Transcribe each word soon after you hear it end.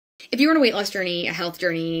If you're on a weight loss journey, a health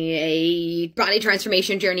journey, a body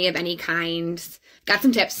transformation journey of any kind, got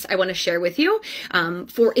some tips I want to share with you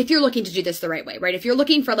for if you're looking to do this the right way, right? If you're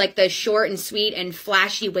looking for like the short and sweet and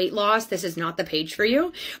flashy weight loss, this is not the page for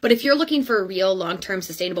you. But if you're looking for real long-term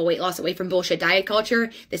sustainable weight loss away from bullshit diet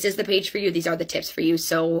culture, this is the page for you. These are the tips for you.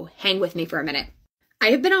 So hang with me for a minute. I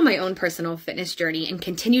have been on my own personal fitness journey and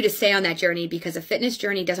continue to stay on that journey because a fitness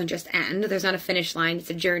journey doesn't just end. There's not a finish line. It's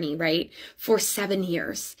a journey, right? For 7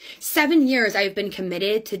 years. 7 years I've been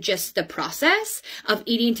committed to just the process of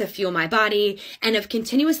eating to fuel my body and of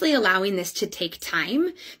continuously allowing this to take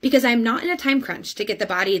time because I'm not in a time crunch to get the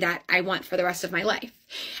body that I want for the rest of my life.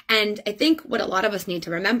 And I think what a lot of us need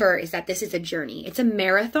to remember is that this is a journey. It's a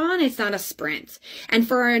marathon. It's not a sprint. And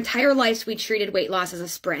for our entire lives, we treated weight loss as a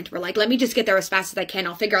sprint. We're like, let me just get there as fast as I can.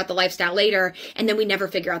 I'll figure out the lifestyle later. And then we never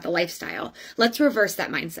figure out the lifestyle. Let's reverse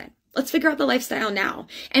that mindset. Let's figure out the lifestyle now.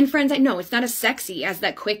 And friends, I know it's not as sexy as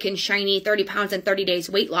that quick and shiny 30 pounds in 30 days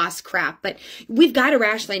weight loss crap, but we've got to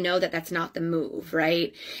rationally know that that's not the move,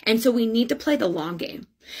 right? And so we need to play the long game.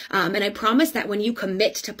 And I promise that when you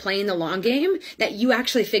commit to playing the long game, that you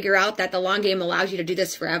actually figure out that the long game allows you to do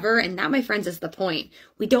this forever. And that, my friends, is the point.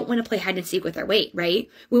 We don't want to play hide and seek with our weight, right?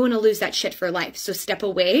 We want to lose that shit for life. So step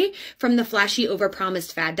away from the flashy,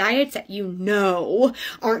 overpromised fad diets that you know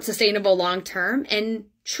aren't sustainable long term and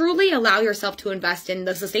truly allow yourself to invest in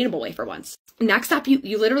the sustainable way for once. Next up,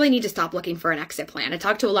 you literally need to stop looking for an exit plan. I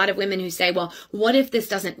talk to a lot of women who say, well, what if this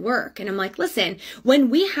doesn't work? And I'm like, listen,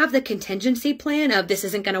 when we have the contingency plan of this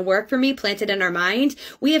isn't going to work for me planted in our mind,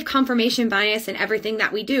 we have confirmation bias in everything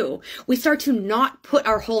that we do. We start to not put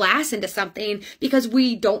our whole ass into something because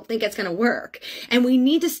we don't think it's going to work. And we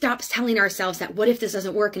need to stop telling ourselves that what if this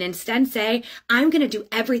doesn't work and instead say, I'm going to do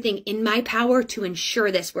everything in my power to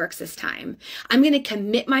ensure this works this time. I'm going to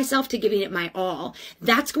commit myself to giving it my all.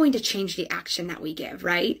 That's going to change the action that we give,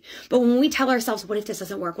 right? But when we tell ourselves, what if this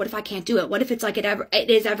doesn't work? What if I can't do it? What if it's like it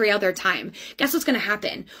is every other time? Guess what's going to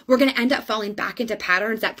happen? We're going to end up falling back into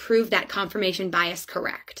patterns that prove that confirmation bias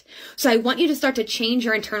correct. So I want you to start to change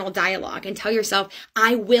your internal dialogue and tell yourself,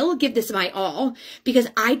 I will give this my all because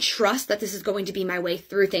I trust that this is going to be my way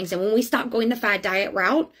through things. And when we stop going the fad diet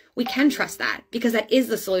route, we can trust that because that is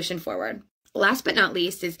the solution forward. Last but not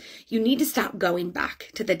least is you need to stop going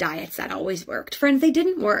back to the diets that always worked. Friends, they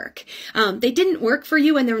didn't work. They didn't work for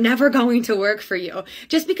you and they're never going to work for you.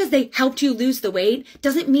 Just because they helped you lose the weight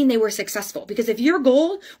doesn't mean they were successful. Because if your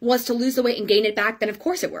goal was to lose the weight and gain it back, then of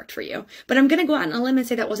course it worked for you. But I'm going to go out on a limb and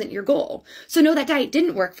say that wasn't your goal. So no, that diet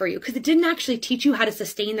didn't work for you because it didn't actually teach you how to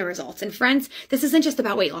sustain the results. And friends, this isn't just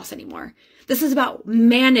about weight loss anymore. This is about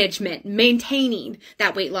management, maintaining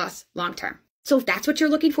that weight loss long term. So if that's what you're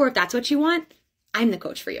looking for, if that's what you want, I'm the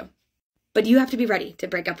coach for you. But you have to be ready to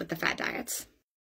break up with the fad diets.